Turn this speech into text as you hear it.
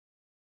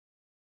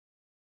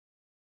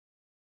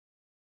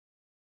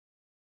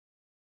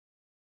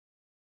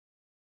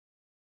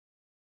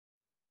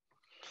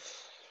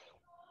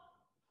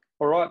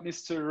All right,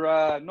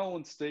 Mr.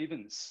 Nolan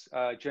Stevens,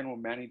 General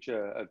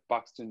Manager of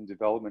Buxton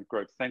Development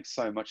Group. Thanks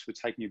so much for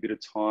taking a bit of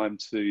time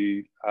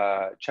to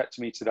chat to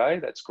me today.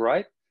 That's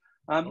great.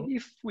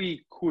 If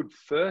we could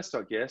first,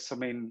 I guess,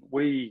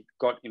 we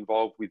got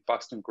involved with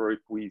Buxton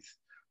Group with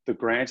the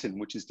Granton,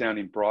 which is down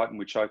in Brighton,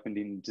 which opened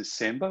in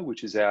December,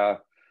 which is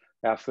our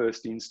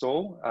first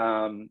install.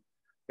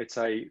 It's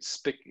a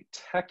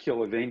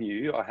spectacular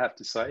venue, I have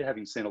to say,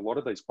 having seen a lot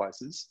of these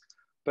places.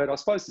 But I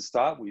suppose to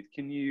start with,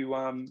 can you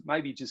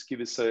maybe just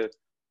give us a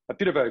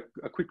bit of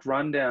a quick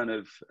rundown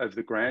of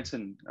the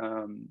Granton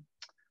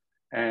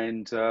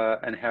and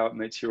how it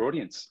meets your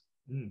audience?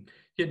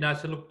 Yeah, no,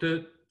 so look,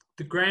 the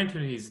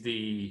Granton is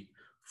the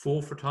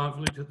fourth retirement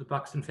village that the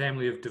Buxton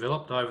family have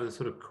developed over the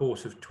sort of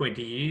course of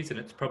 20 years, and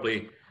it's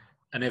probably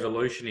an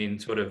evolution in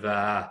sort of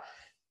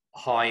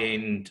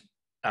high-end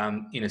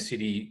inner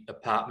city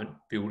apartment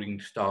building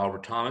style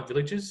retirement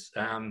villages.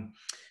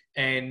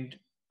 And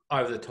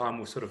over the time,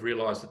 we've sort of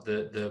realised that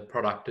the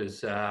product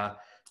is,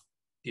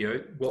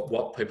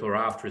 what people are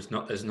after is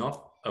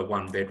not a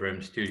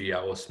one-bedroom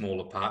studio or small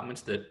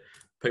apartments. That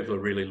people are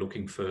really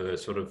looking for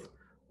sort of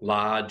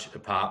large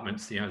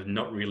apartments,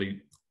 not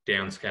really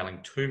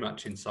downscaling too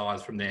much in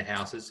size from their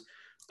houses,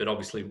 but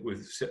obviously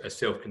with a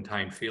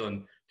self-contained feel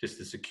and just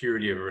the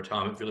security of a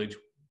retirement village,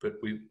 but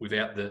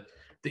without the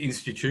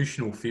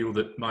institutional feel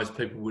that most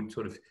people would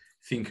sort of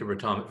think a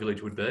retirement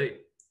village would be.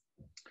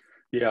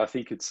 Yeah, I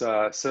think it's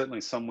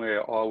certainly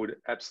somewhere I would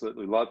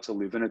absolutely love to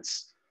live, and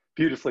it's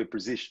beautifully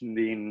positioned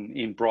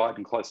in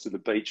Brighton, close to the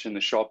beach and the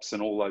shops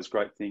and all those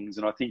great things.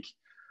 And I think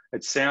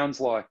it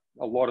sounds like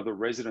a lot of the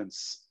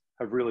residents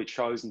have really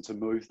chosen to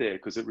move there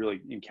because it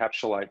really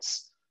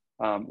encapsulates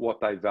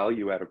what they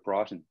value out of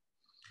Brighton.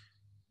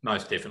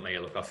 Most definitely.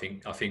 Look, I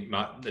think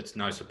it's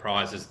no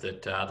surprises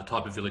that the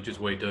type of villages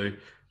we do,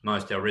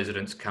 most of our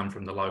residents come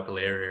from the local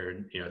area,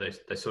 and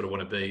they sort of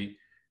want to be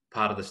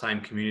part of the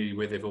same community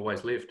where they've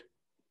always lived.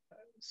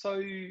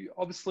 So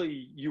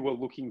obviously you were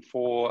looking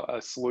for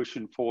a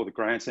solution for the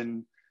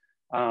Granton,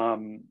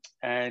 and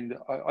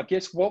I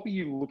guess what were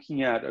you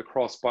looking at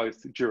across both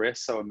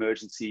duress, so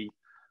emergency,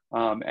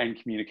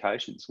 and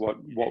communications? What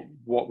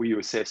were you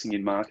assessing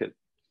in market?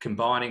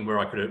 Combining where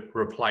I could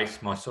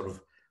replace my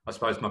I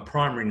suppose my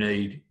primary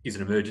need is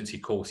an emergency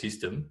call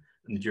system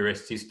and the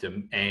duress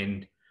system,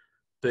 and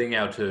being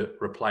able to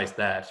replace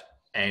that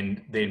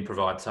and then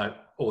provide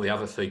all the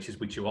other features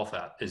which you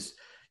offer is,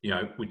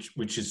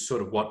 which is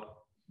sort of what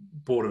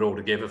brought it all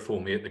together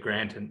for me at the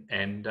Granton,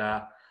 and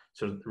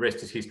sort of the rest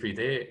is history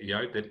there.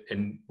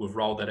 And we've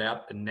rolled that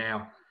out, and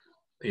now,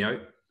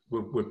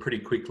 we're pretty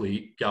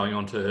quickly going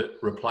on to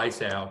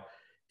replace our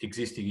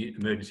existing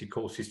emergency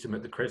call system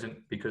at the Crescent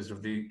because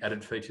of the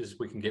added features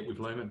we can get with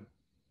Lumin.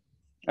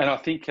 And I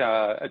think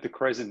at the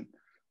Crescent,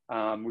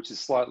 which is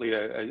slightly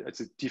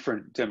it's a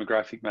different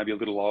demographic, maybe a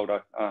little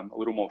older, a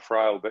little more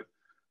frail, but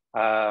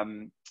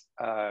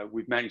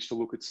we've managed to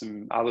look at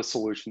some other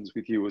solutions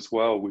with you as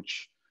well,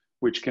 which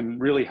can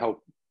really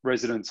help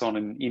residents on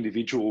an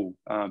individual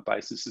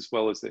basis as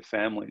well as their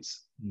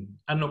families.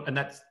 And look, and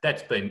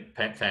that's been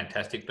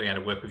fantastic, being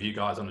able to work with you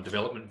guys on a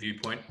development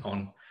viewpoint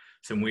on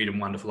some weird and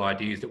wonderful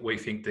ideas that we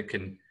think that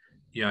can,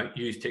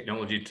 use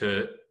technology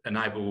to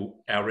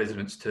enable our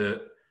residents to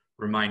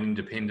remain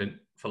independent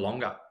for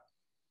longer.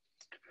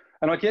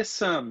 And I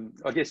guess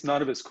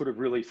none of us could have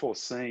really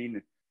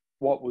foreseen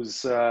what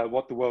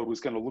the world was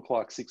going to look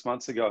like 6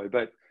 months ago.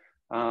 But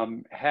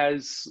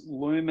has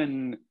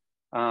Lumin's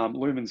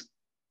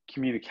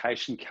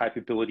communication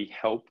capability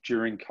helped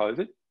during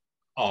COVID?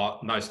 Oh,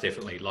 most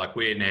definitely. Like,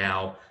 we're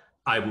now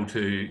able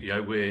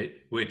to,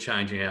 we're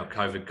changing our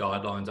COVID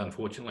guidelines,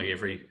 unfortunately,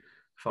 every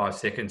 5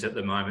 seconds at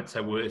the moment.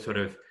 So we're sort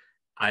of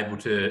able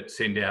to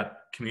send out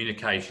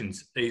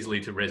communications easily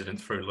to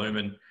residents through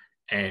Lumin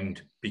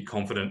and be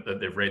confident that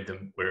they've read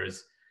them.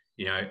 Whereas,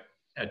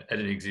 at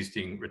an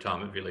existing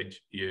retirement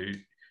village, you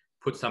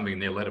put something in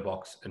their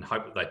letterbox and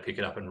hope that they pick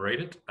it up and read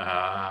it.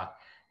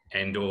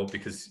 Or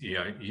because,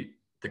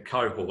 the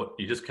cohort,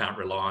 you just can't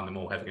rely on them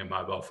all having a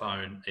mobile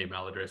phone,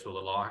 email address or the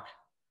like.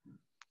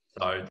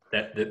 So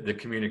that the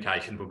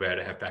communication we'll be able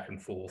to have back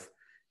and forth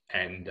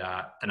and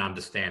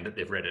understand that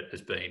they've read it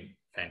has been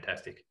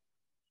fantastic.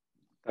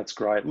 That's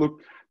great.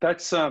 Look,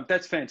 that's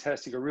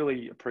fantastic. I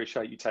really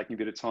appreciate you taking a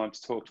bit of time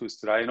to talk to us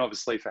today, and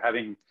obviously for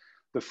having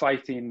the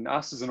faith in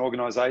us as an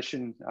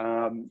organisation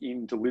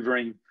in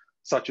delivering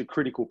such a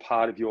critical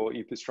part of your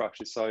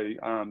infrastructure. So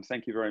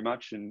thank you very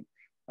much, and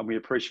we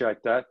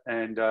appreciate that.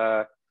 And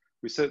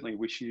we certainly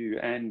wish you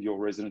and your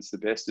residents the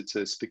best. It's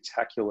a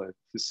spectacular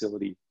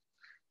facility.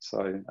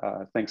 So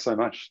thanks so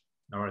much.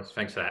 No worries.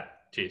 Thanks for that.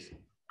 Cheers.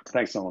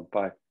 Thanks, Nolan.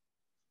 Bye.